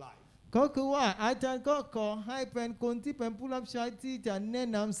change your life. ก็คือว่าอาจารย์ก็ขอให้เป็นคนที่เป็นผู้รับใช้ที่จะแนะ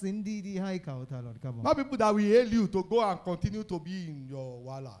นำสิ่งดีๆให้เขาตลอดครับผม Not people that will hail you to go and continue to be in your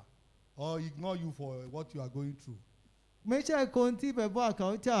wala or ignore you for what you are going through. ไม่ใช่คนที่แบบว่าเขา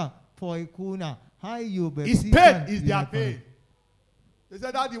จะปล่อยคุณนะให้อยู่แบบ His ที่ pain ท่าน is their pain. They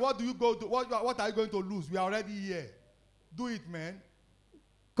said, Daddy, what do you go to? What are you going to lose? We are already here. Do it, man.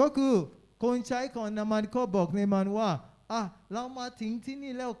 ก็คือคนใช้ของน้ำมันก็บอกในมันว่าเรามาถึงที่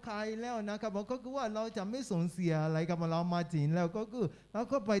นี่แล้วใครแล้วนะครับก็คือว่าเราจะไม่สูญเสียอะไรครับเรามาถึงแล้วก็คือเรา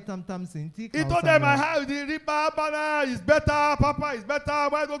ก็ไปทำสิ่งที่ He เขา told สั่ them, ง I have the river, banana is better, Papa is better.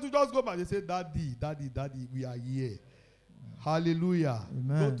 Why don't you just go back? They said, Daddy, we are here. Hallelujah.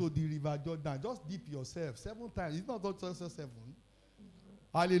 Amen. Go to the river Jordan. Just dip yourself 7 times. It's not just 7.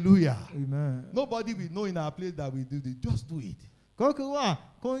 Hallelujah. Amen. Nobody will know in our place that we do this. Just do it. ก็คือว่า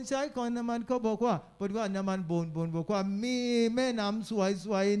คนใช้ของน้ำมันก็บอกว่าปฏิว่าน้ำมันบนบอกว่ามีแม่น้ำส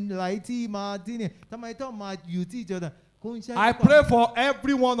วยๆไหลที่มาที่นี่ทำไมต้องมาอยู่ที่จอร์แดนคนใช้ I pray for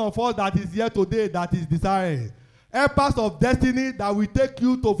every one of us that is here today that is desiring. Helpers of destiny that will take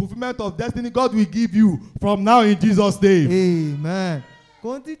you to fulfillment of destiny, God will give you from now in Jesus' name. Amen ค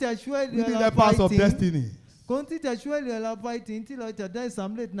นที่จะช่วยเหลื We อ need เราไป helpers of ถึง destiny. คนที่จะช่วยเหลือเราไปถึงที่เราจะได้ส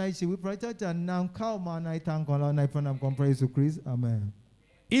ำเร็จในชีวิตพระเจ้าจะนำเข้ามาในทางของเราในพระนามของพระเยซูคริสต์อาเมน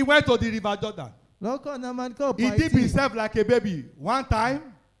He went to the river Jordan. แล้วก็น้ำมันก็ไป He dipped ที่ himself like a baby. One time,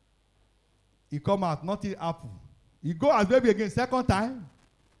 he come out, nothing happened. He go as baby again, second time,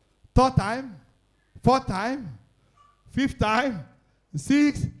 third time, fourth time, fifth time,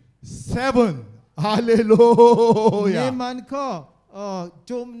 6, 7. เน Hallelujah. มันก็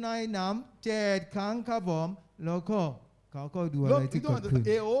จมในน้ำ7 ครั้งครับผมแล้วก็เขาก็ดูอะไร Look, ที่ you เกิ don't ดขึ้น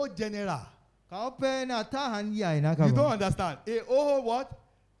understand. A whole general. เขาเป็นทหารใหญ่นะครับ You ผม don't understand. A whole what?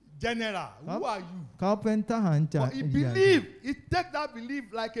 General. Who are you? เขาเป็นทหารจาก But he ใหญ่ believe. He take that belief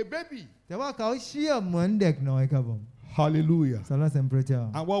like a baby. แต่ว่าเขาเชื่อเหมือนเด็กน้อยครับผม Hallelujah. สรรเสริญพระเจ้า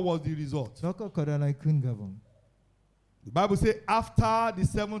And what was the result? แล้วก็เกิดอะไรขึ้นครับผม The Bible says after the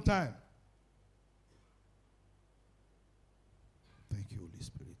 7th time. Thank you, Holy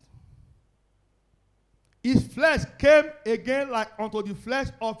Spirit. His flesh came again like unto the flesh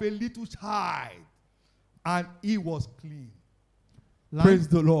of a little child, and he was clean. หลัง Praise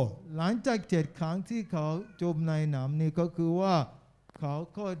the Lord. หลังจาก7 ครั้งที่เขาจมในน้ำนี่ก็คือว่าเขา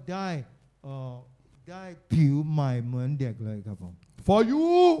ก็ได้ผิวใหม่เหมือนเด็กเลยครับผม For you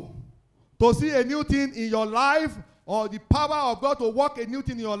to see a new thing in your life, or the power of God to work a new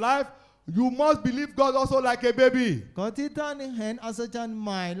thing in your life, you must believe God also like a baby. ก่อนที่ท่านเห็นอัศจรรย์ให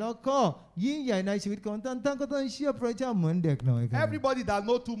ม่แล้วก็ยิ่งใหญ่ในชีวิตของท่านท่านก็ต้องเชื่อพระเจ้าเหมือนเด็กน้อยครับ Everybody that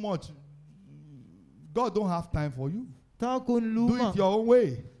know too much, God don't have time for you. ถ้าคุณรู้ Do มา it your own way.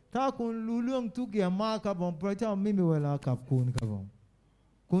 ถ้าคุณรู้เรื่องทุกอย่างมากครับผมพระเจ้าไม่มีเวลากับคุณครับผม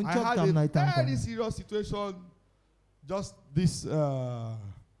คุณ I ชอบ had ทำใน a ทางของ very serious situation just this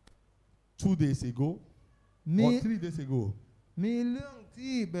 2 days ago มี or 3 days ago. มีเรื่อง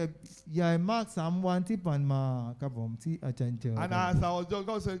ที่แบบใหญ่มาก3 วันที่ผ่านมาครับผมที่อาจารย์เจอ And as I was just,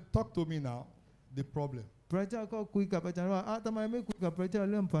 God said, talk to me now, the problem. พระเจ้าก็คุยกับอาจารย์ว่าทำไมไม่คุยกับพระเจ้า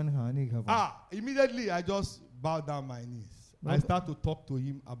เรื่องปัญหานี่ครับผม Immediately I just bowed down my knees. I start to talk to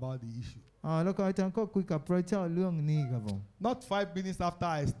him about the issue. แล้วก็อาจารย์ก็คุยกับพระเจ้าเรื่องนี้ครับผม Not 5 minutes after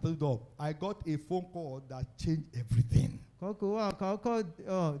I stood up, I got a phone call that changed everything. ก็คือว่าเขาก็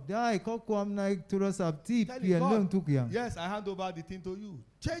ได้ข้อความในโทรศัพท์ที่ Tell เปลี่ยน God, เรื่องทุกอย่าง yes, I hand over the thing to you.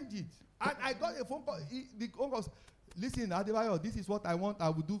 Change it. And I got a phone call. The phone call, listen, Adebayo, this is what I want. I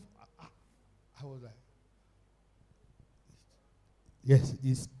will do. I was like, yes,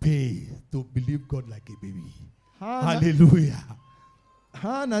 it's pay to believe God like a baby. Hallelujah.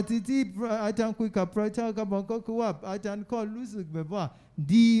 5 นาทีที่อาจารย์คุยกับพระเจ้าครับผมก็คือว่าอาจารย์ก็รู้สึกแบบว่า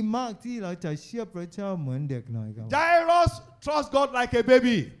ดีมากที่เราจะเชื่อพระเจ้าเหมือนเด็กน้อยครับ Jairus, trust God like a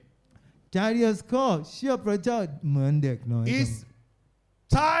baby. จาริอัสก็เชื่อพระเจ้าเหมือนเด็กน้อยครับ His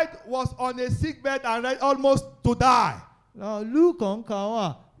child was on a sick bed and almost to die. แล้วลูกของเขา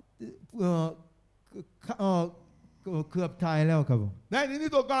เกือบตายแล้วครับผม Then you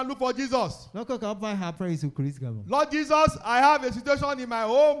need to go and look for Jesus. แล้วก็เขาไปหาพระเยซูคริสต์ครับผม Lord Jesus, I have a situation in my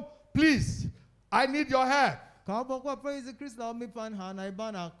home. Please, I need your help. เขาบอกว่าพระเยซูคริสต์เรามีปัญหาในบ้า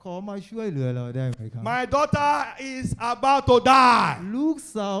นขอมาช่วยเหลือเราได้ไหมครับ My daughter is about to die. ลูก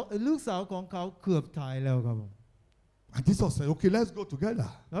สาวของเขาเกือบตายแล้วครับผม And Jesus said, okay, let's go together.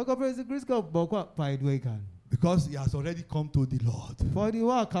 แล้วก็พระเยซูคริสต์ก็บอกว่าไปด้วยกัน Because he has already come to the Lord. เพราะที่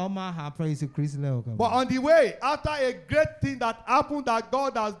ว่าเขามาหาพระเยซูคริสต์แล้วครับ But on the way, after a great thing that happened that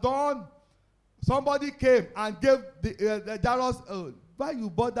God has done, somebody came and gave the Jairus, why you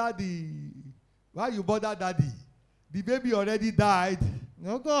bother daddy? The baby already died. แ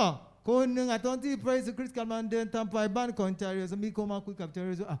ล้วก็คนหนึ่งตอนที่พระเยซูคริสต์กำลังเดินทางไปบ้านของจาริสมีคนมาคุยกับจา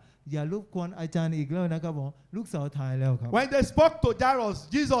ริสว่าอย่ารบกวนอาจารย์อีกแล้วนะครับผมลูกสาวตายแล้วครับ When they spoke to Jairus,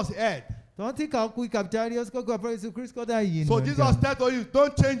 Jesus heard. ตอนที่เขาคุยกับจาริสก็พระเยซูคริสต์ก็ได้ยิน So Jesus said to you,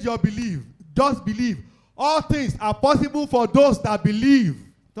 don't change your belief. Just believe. All things are possible for those that believe.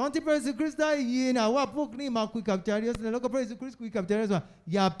 ตอนที่พระเยซูคริสต์ได้ยินว่าพวกนี้มาคุยกับจาริสแล้วก็พระเยซูคริสต์คุยกับจาริสว่า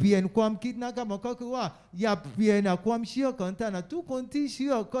อย่าเปลี่ยนความคิดนะครับมันก็คือว่าอย่าเปลี่ยนความเชื่อของท่านทุกคนที่เ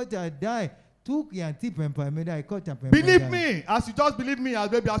ชื่อก็จะได้ทุกอย่างที่เป็นไปไม่ได้ก็จะเป็นไปได้ Believe me, as you just believe me, as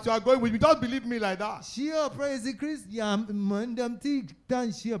baby, as you are going with me, just believe me like that. เชื่อพระเยซูคริสต์อย่างเหมือนเดิมที่ท่าน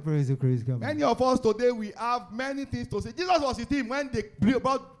เชื่อพระเยซูคริสต์ครับ Many of us today, we have many things to say. Jesus was with him when they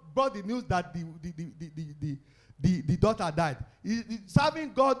brought the news that the daughter died. Serving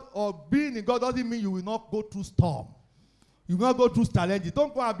God or being in God doesn't mean you will not go through storm. You will not go through challenges.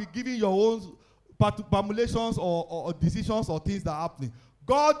 Don't go and be giving your own formulations or decisions or things that are happening.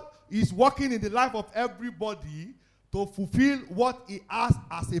 God is working in the life of everybody to fulfill what he has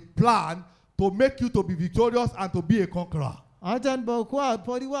as a plan to make you to be victorious and to be a conqueror. อาจารย์บอกว่าพ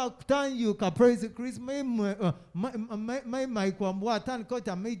อที่ว่าท่านอยู่กับพระเยซูคริสต์ไม่หมายความว่าท่านก็จ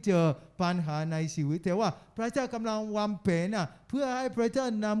ะไม่เจอปัญหาในชีวิตแต่ว่าพระเจ้ากำลังวางแผนเพื่อให้พระเจ้า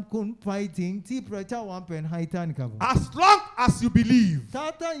นำคุณไปถึงที่พระเจ้าวางแผนให้ท่านครับ As long as you believe ถ้า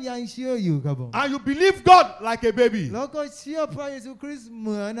ท่านยังเชื่ออยู่ครับผม and you believe God like a baby, แล้วก็เชื่อพระเยซูคริสต์เห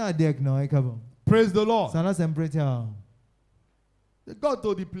มือนเด็กน้อยครับผม praise the Lord. สรรเสริญพระเจ้า They got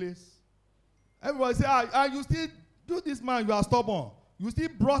to the place. Everybody say, you still do this, man, you are stubborn. You still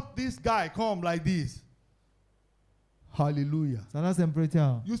brought this guy come like this. Hallelujah. สรรเสริญพระเจ้า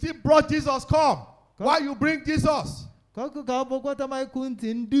You still brought Jesus come. Why you bring Jesus? เขาบอกว่าทำไมคุณ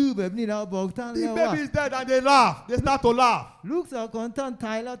ถึงดื้อแบบนี้เราบอกท่าน The แล้วว่า baby is dead and they laugh. They start to laugh. ลูกสาวของท่านต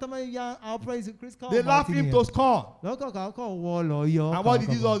ายแล้วทำไมยังเอาพระเยซูคริสต์เข้า They มา laugh ที่ him นี่ to scorn. แล้วก็เขาก็วอลอยอ And what did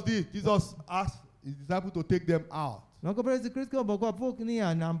Jesus do? Jesus asked his disciples to take them out. แล้วก็พระเยซูคริสต์ก็บอกว่าพวกนี้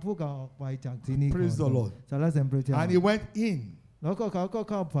นำพวกเขาออกไปจากที่นี่ Praise the Lord. สรรเสริญพระเจ้า And he went in แล้วก็เขาก็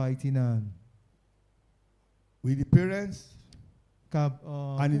เข้าไปที่นั่น with the parents กับ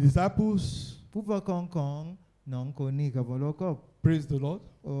and the disciples. ผู้ปกครองของน้องคนนี้ครับแล้วก็ Praise the Lord.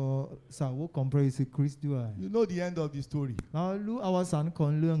 สาวกของพระเยซูคริสต์ด้วย You know the end of the story. เรารู้อวสานของ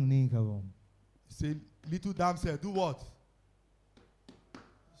เรื่องนี้ครับผม Say, little damsel, do what?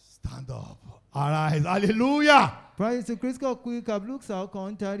 Stand up. Arise. Hallelujah. พระเยซูคริสต์ก็คุยกับลูกสาวของ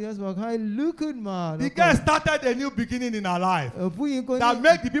จาริอัสบอกให้ลุกขึ้นมา The girl started a new beginning in her life ผู้หญิงคนนี้ that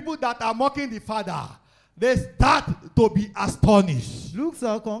make the people that are mocking the father, they start to be astonished. ลูกส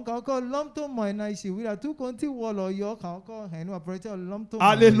าวของเขาก็ล้มต้นใหม่ในชีวิตทุกคนที่วอลอยอเขาก็เห็นว่าพระเจ้าล้มต้นใหม่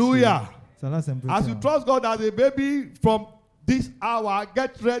Hallelujah. สรรเสริญพระ As you เจ้า trust God as a baby from this hour,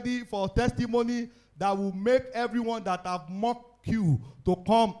 get ready for testimony that will make everyone that have mocked you to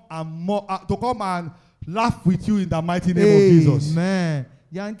come and laugh with you in the mighty name of Jesus. Amen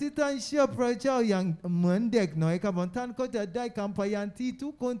อย่างที่ท่านเชื่อพระเจ้าอย่างเหมือนเด็กหน่อยครับท่านก็จะได้คำพยานที่ทุ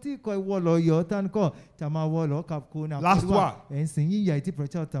กคนที่คอยวอลอยอท่านก็จะมาวอลอกับคุณ Last one เห็นสิ่งยิ่งใหญ่ที่พระ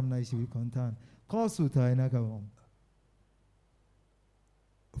เจ้าทำในชีวิตของท่านข้อสุดท้ายนะครับผม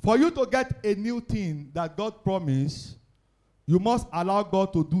For you to get a new thing that God promised, you must allow God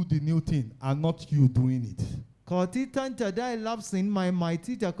to do the new thing and not you doing it. ขอที่ท่านจะได้รับสิ่งใหม่ๆ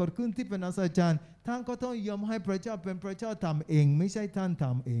ที่จะเกิดขึ้นที่เป็นอัศจรรย์ท่านก็ต้องยอมให้พระเจ้าเป็นพระเจ้าทำเองไม่ใช่ท่านท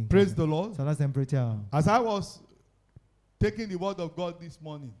ำเอง Praise the Lord. สรรเสริญพระเจ้า As I was taking the word of God this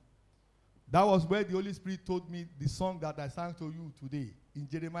morning, that was where the Holy Spirit told me the song that I sang to you today in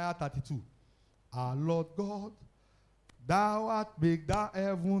Jeremiah 32. Our Lord God, thou art big, thou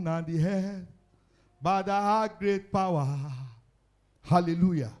heaven and the earth, but thou art great power.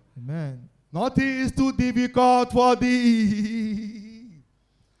 Hallelujah. Amen Nothing is too difficult for thee.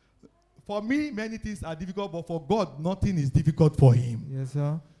 For me, many things are difficult, but for God, nothing is difficult for him. Yes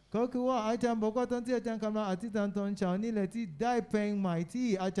sir ก็คือว่าอาจารย์บอกว่าตอนที่อาจารย์กำลังอธิษฐานตอนเช้านี่แหละที่ได้เพลงใหม่ที่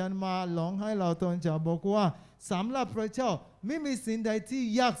อาจารย์มาร้องให้เราตอนเช้าบอกว่าสำหรับพระเจ้าไม่มีสิ่งใดที่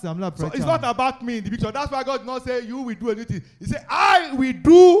ยากสำหรับพ So ระ it's เจ้า not about me in the picture. That's why God did not say you will do a new thing. He said, I will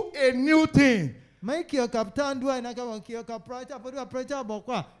do a new thing. ไม่เกี่ยวกับท่านด้วยนะครับผมเกี่ยวกับพระเจ้าเพราะว่าพระเจ้าบอก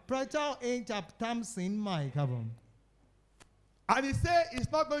ว่าพระเจ้าเองจะทำสิ่งใหม่ครับผม And he said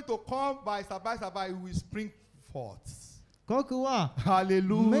it's not going to come by sabai, it will spring forth. ก็คือว่า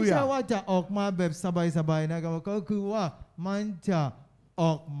ไม่ใช่ Hallelujah. ว่าจะออกมาแบบสบายๆนะครับก็คือว่ามันจะอ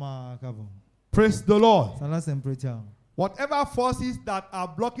อกมาครับผม Praise the Lord. สรรเสริญพระเจ้า Whatever forces that are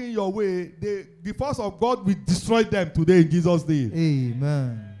blocking your way, the force of God will destroy them today in Jesus' name. Amen.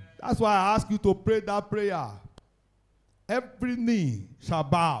 That's why I ask you to pray that prayer. Every knee shall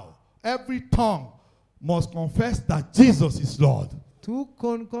bow. Every tongue must confess that Jesus is Lord. ทุกค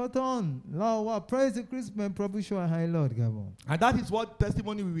นก็ต้องเล่าว่าพระเยซูคริสต์เป็นพระผู้ช่วยให้รอดครับผม And that is what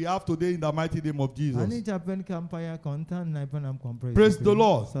testimony we have today in the mighty name of อันนี้ Jesus. จะเป็นคำพยากรณ์ท่านในพระนามของพระเยซู Praise the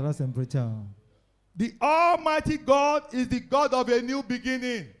Lord. สรรเสริญพระเจ้า The Almighty God is the God of a new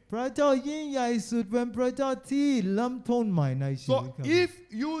beginning. พระเจ้ายิ่งใหญ่สุดเป็นพระเจ้าที่เริ่มต้นใหม่ในชีวิต So ครับ if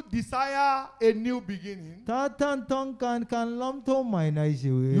you desire a new beginning, ถ้าท่านต้องการการเริ่มต้นใหม่ใน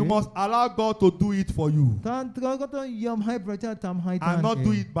ชีวิต you must allow God to do it for you ท่านก็ต้องยอมให้พระเจ้าทำให้ท่าน and not เอ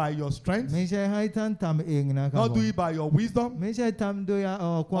do ง it by your strength, ไม่ใช่ให้ท่านทำเองนะครับ not ผ do ม it by your wisdom, ไม่ใช่ทำโดย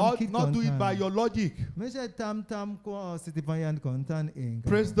ความ or คิดของ not do it ท่าน by your logic. ไม่ใช่ทำสติปัญญาของท่านเองครับ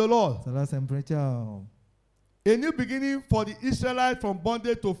Praise the Lord. สรรเสริญพระเจ้า A new beginning for the Israelites from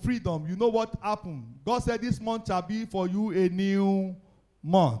bondage to freedom. You know what happened? God said this month shall be for you a new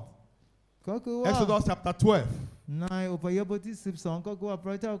month. ก็คือว่า Exodus chapter 12. ในอุปยบทที่12ก็คือว่าพ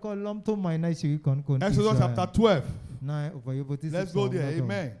ระเจ้าก็เริ่มต้นใหม่ในชีวิตของคนอิส Exodus ราเอล chapter 12. ในอุปยบทที่12 Let's go there. ครับผ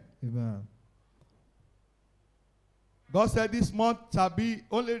ม Amen. Amen. God said this month shall be,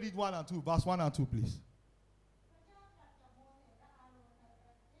 only read 1 and 2. Verse 1 and 2, please.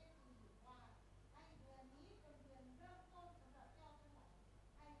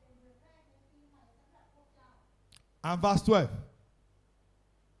 And verse 12.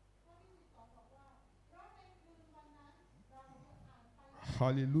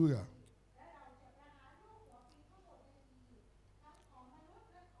 Hallelujah.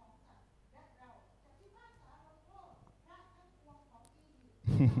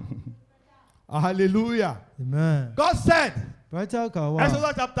 Hallelujah. Amen. God said, พระเจ้ากล่าวว่า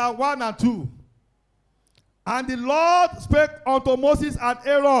Exodus chapter 1 and 2. And the Lord spake unto Moses and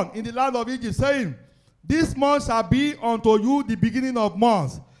Aaron in the land of Egypt, saying, This month shall be unto you the beginning of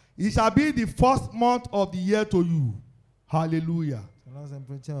months. It shall be the first month of the year to you. Hallelujah. สรรเสริญ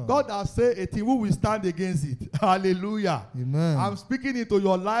พระเจ้า God has said a thing, who will stand against it? Hallelujah. Amen. I'm speaking into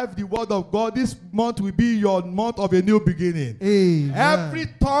your life the word of God. This month will be your month of a new beginning. Amen. Every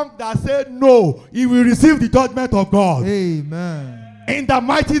tongue that said no, it will receive the judgment of God. Amen. In the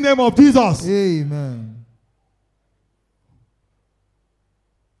mighty name of Jesus. Amen.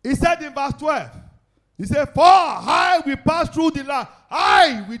 He said in verse 12, he said, For I will pass through the land.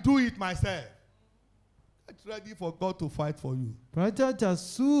 I will do it myself. Get ready for God to fight for you. พระเจ้าจะ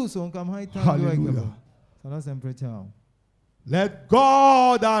สู้สงครามให้ท่านด้วยครับผม Hallelujah. สรรเสริญพระเจ้า Let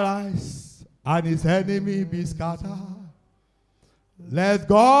God arise and his enemy be scattered. Let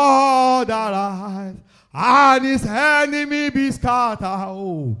God arise and his enemy be scattered.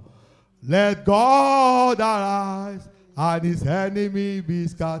 Oh, let God arise and his enemy be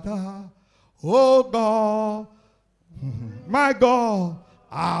scattered. Oh God, my God,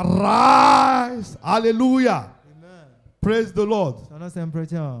 arise. Hallelujah. Amen. Praise the Lord. สรรเสริญพระ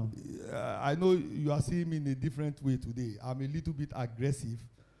เจ้า I know you are seeing me in a different way today. I'm a little bit aggressive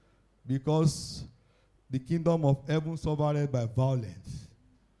because the kingdom of heaven suffered by violence.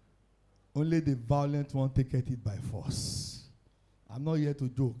 Only the violent one taketh it by force. I'm not here to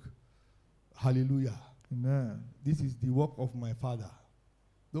joke. Hallelujah. Amen. This is the work of my Father.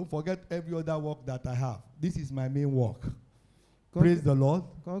 Don't forget every other work that I have. This is my main work. Praise the Lord.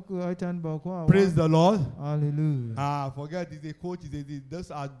 ก็คืออาจารย์บอกว่า Praise the Lord. Hallelujah. Forget it's a coach. Those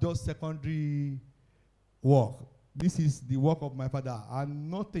are just secondary work. This is the work of my Father.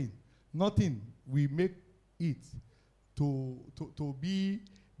 And nothing will make it to be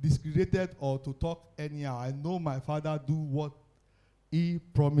discredited or to talk anyhow. I know my Father do what he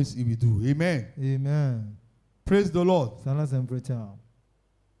promised he will do. Amen. Amen. Praise the Lord. สรรเสริญพระเจ้า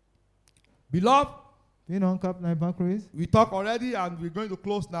Beloved, พี่น้องครับในพระคริสต์ we talked already and we're going to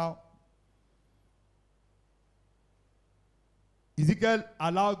close now. Ezekiel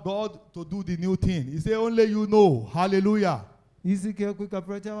allowed God to do the new thing. He said, only you know. Hallelujah. อิสเคียลคุยกับ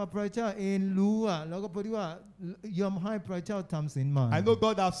พระเจ้าว่าพระเจ้าเองรู้อ่ะแล้วก็พอดีว่ายอมให้พระเจ้าทำสิ่งใหม่ I know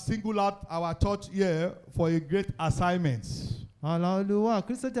God has singled out our church here for a great assignment. เรารู้ว่าค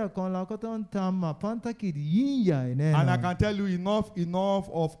ริสตจักรของเราก็ต้องทำพันธกิจยิ่งใหญ่แน่นอน And I can tell you enough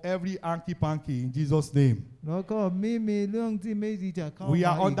of every hanky-panky in Jesus' name. แล้วก็ไม่มีเรื่องที่ไม่ดีจะเข้ามา We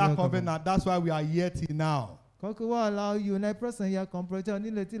are อีก under แล้วครับ covenant. That's why we are here till now. ก็คือว่าเราอยู่ในพระสัญญาของพระเจ้า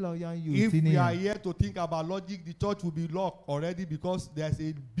นี่เลยที่เรายังอยู่ If ที่นี่ we are here to think about logic, the church will be locked already because there's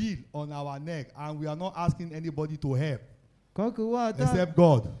a bill on our neck and we are not asking anybody to help ก็คือว่าถ้า except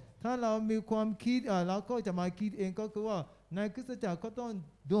God. ถ้าเรามีความคิดเราก็จะมาคิดเองก็คือว่าในคริสตจักรก็ต้อง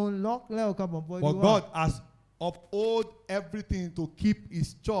โดนล็อกแล้วครับผมพอ But ดีว่า God has uphold everything to keep his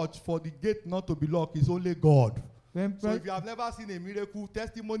church for the gate not to be locked is only God. เป็นพ So ระ if you have never seen a miracle,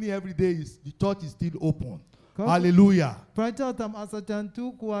 testimony every day is the church is still open. ก็ Hallelujah. พระเจ้าทำอัศจรรย์ทุ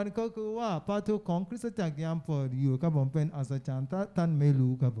กวันก็คือว่าประตูของคริสตจักรยังเปิดอยู่ครับผมเป็นอัศจรรย์ถ้าท่านไม่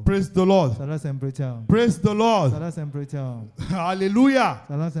รู้ครับผม Praise the Lord. สรรเสริญพระเจ้า Praise the สร Lord. รเสริญพระเจ้า Hallelujah.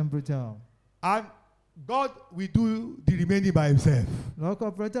 สรรเสริญพระเจ้า And God will do the remaining by himself. แล้วก็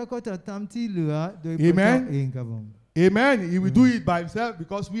พระเจ้าก็จะทำที่เหลือโดยพระเจ้า Amen. เองครับผม Amen. He will do it by himself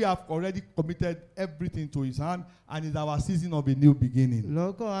because we have already committed everything to his hand and it's our season of a new beginning. แล้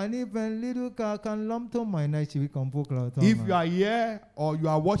วก็อันนี้เป็นฤดูกาลการล้มต้นใหม่ในชีวิตของพวกเราทั้ง If หม you ด are here or you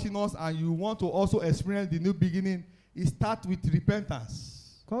are watching us and you want to also experience the new beginning, it starts with repentance.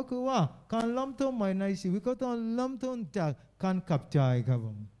 ก็คือว่าการล้มต้นใหม่ในชีวิตก็ต้องเริ่มต้นจากการกลับใจครับผ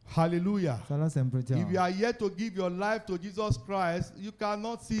ม Hallelujah. สรรเสริญพระเจ้า If you are here to give your life to Jesus Christ, you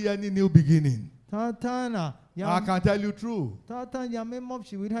cannot see any new beginning. ถ้าท่านยัง I can tell you true. ถ้าท่านยังไม่มอบ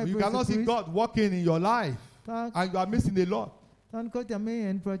ชีวิตให้ You พระเยซู cannot คริ see สต์ God working in your life ถ้า and you are missing a lot. ท่านก็จะไม่เ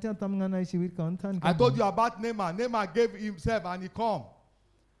ห็นพระเจ้าทำงานในชีวิตของท่านค I รับ told you about Naaman. Naaman gave himself and he come.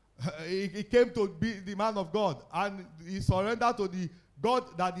 He came to be the man of God and he surrendered to the God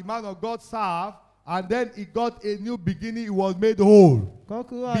that the man of God served and then he got a new beginning. He was made whole. ก็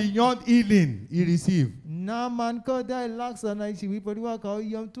คือว่า Beyond healing, he received. นามันก็ได้รักษาในชีวิตเพราะว่าเขา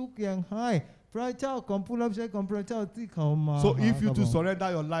ยอมทุกอย่างให้พระเจ้าของผู้รับใช้ของพระเจ้าที่เขามา So หา if you ครับ to ผม surrender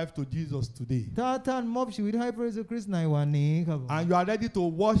your life to Jesus today ถ้าท่านมอบชีวิตให้พระเยซูคริสต์ในวันนี้ครับผม and you are ready to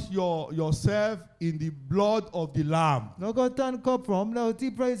wash yourself in the blood of the Lamb, แล้วก็ท่านก็พร้อมแล้วที่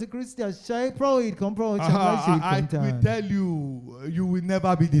พระเยซูคริสต์จะใช้พระโลหิตของพระองค์ชำระชีวิตข I องท่าน will tell you, you will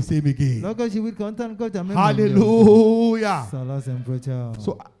never be the same แล้ว again. ก็ชีวิตของท่านก็จะไม่เหมือนเดิม Hallelujah. สรรเสริญพระเจ้า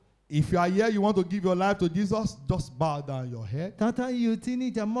So if you are here, you want to give your life to Jesus, just bow down your head. ถ้าท่านอยู่ที่นี่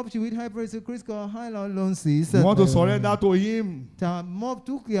จะมอบชีวิตให้พระเยซูคริสต์ก็ให้เราลงศีรษะ You want to surrender to Him, จะมอบ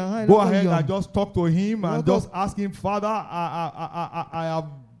ทุกอย่างให้ go แล้วก็ ahead ยอม and just talk to Him and Welcome. just ask Him, Father, I have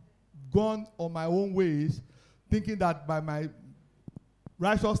gone on my own ways, thinking that by my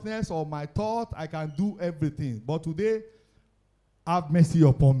righteousness or my thought, I can do everything. But today, have mercy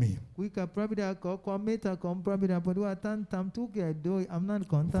upon me. คุยกับพระบิดาขอความเมตตาของพระบิดาเพราะว่าท่านทำทุกอย่างโดยอำนาจ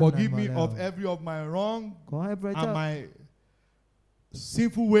ของท่าน Forgive นั้น me มาแล้ว of every of my wrong ขอให้พระ and เจ้า my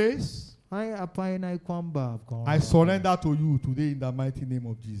sinful ways. ให้อภัยในความบาปของ I surrender to you today in the mighty name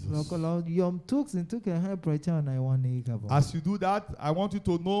of แล้วก็ Jesus. เรายอมทุกสิ่งทุกอย่างให้พระเจ้าในวันนี้ครับผม As you do that, I want you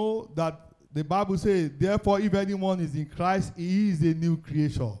to know that the Bible says, therefore, if anyone is in Christ, he is a new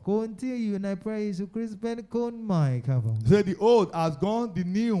creation. คนที่อยู่ในพระเยซูคริสต์เป็นคนใหม่ครับผม Say the old has gone, the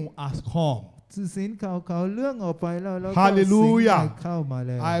new has come. สิ่งเขาเรื่องออกไปแล้วแล้วก็ Hallelujah. สิ่งใหม่เข้ามาแ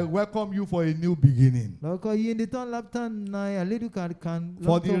ล้ว I welcome you for a new beginning. แล้วก็ยินดีต้อนรับท่านในฤดูกาลการ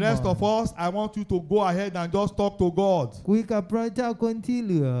For the rest of us, I want you to go ahead and just talk to God. คุยกับพระเจ้าคนที่เ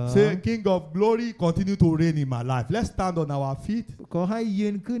หลือ Say, King of glory, continue to reign in my life. Let's stand on our feet. ขอให้ยื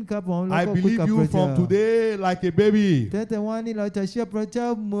นขึ้นครับผมแล้ว I ก็คุย believe กับ you พระเจ้า from today like a baby. แต่ว่านี่เราจะเชื่อพระเจ้า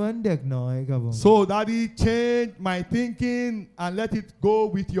เหมือนเด็กน้อยครับผม So, Daddy, change my thinking and let it go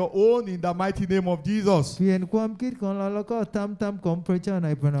with your own in the mighty name of Jesus. เปลี่ยนความคิดของเราแล้วก็ทำตามของพระเจ้าใน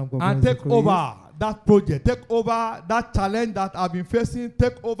พระนามของพระ And เยซู take คริสต์ over that project. Take over that challenge that I've been facing.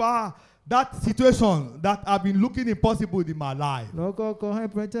 Take over that situation that I've been looking impossible in my life. แล้วก็ขอให้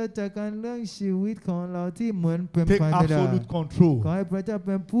พระเจ้าจัดการเรื่องชีวิตของเราที่เหมือนเป็น Take ไปไม่ได้ absolute control. ขอให้พระเจ้าเ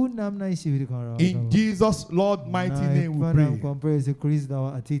ป็นผู้นำในชีวิตของเรา In Jesus' Lord ใน mighty name พระ we นามขอ pray. งพระเยซูคริสต์เรา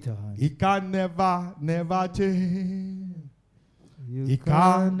อธิษฐาน He can never change. You He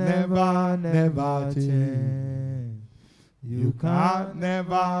can never change. You can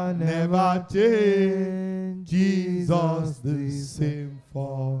never change. Jesus the same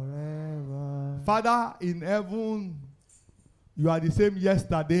forever. Father in heaven, you are the same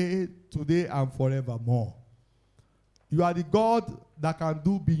yesterday, today, and forevermore. You are the God that can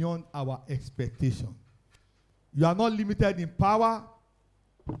do beyond our expectation. You are not limited in power.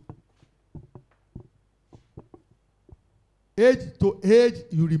 age to age,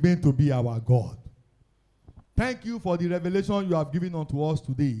 you remain to be our God. Thank you for the revelation you have given unto us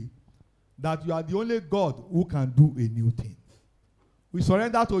today, that you are the only God who can do a new thing. We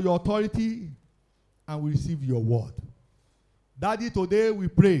surrender to your authority and we receive your word. Daddy, today we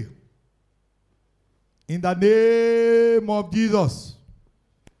pray in the name of Jesus.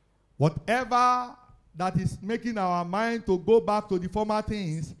 Whatever that is making our mind to go back to the former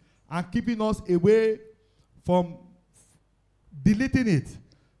things and keeping us away from deleting it,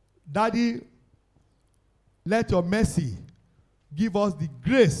 Daddy, let your mercy give us the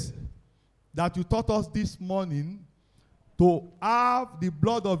grace that you taught us this morning to have the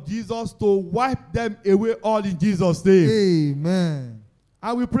blood of Jesus to wipe them away all in Jesus' name. Amen.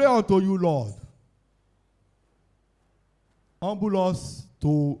 And we pray unto you, Lord. Humble us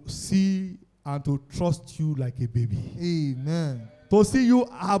to see and to trust you like a baby. Amen. To see you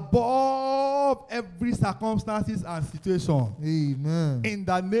above every circumstances and situation. Amen. In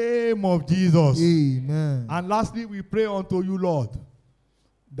the name of Jesus. Amen. And lastly, we pray unto you, Lord.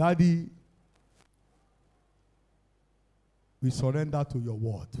 Daddy, we surrender to your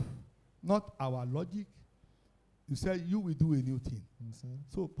word. Not our logic. You said you will do a new thing.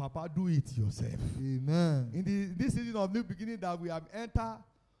 So, Papa, do it yourself. Amen. In this season of new beginning that we have entered,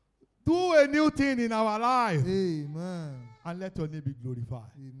 do a new thing in our life. Amen. And let your name be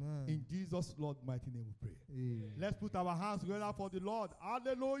glorified. Amen. In Jesus' Lord mighty name we pray. Amen. Let's put our hands together for the Lord.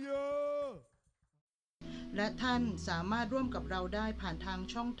 Hallelujah. และท่านสามารถร่วมกับเราได้ผ่านทาง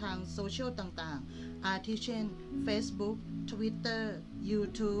ช่องทางโซเชียลต่างๆ อาทิเช่น Facebook Twitter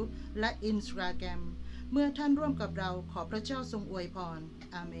YouTube และ Instagram เมื่อท่านร่วมกับเราขอพระเจ้าทรงอวยพร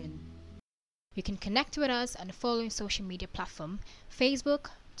อาเมน You can connect with us on the following social media platform: Facebook,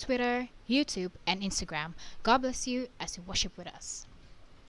 Twitter, YouTube, and Instagram. God bless you as you worship with us.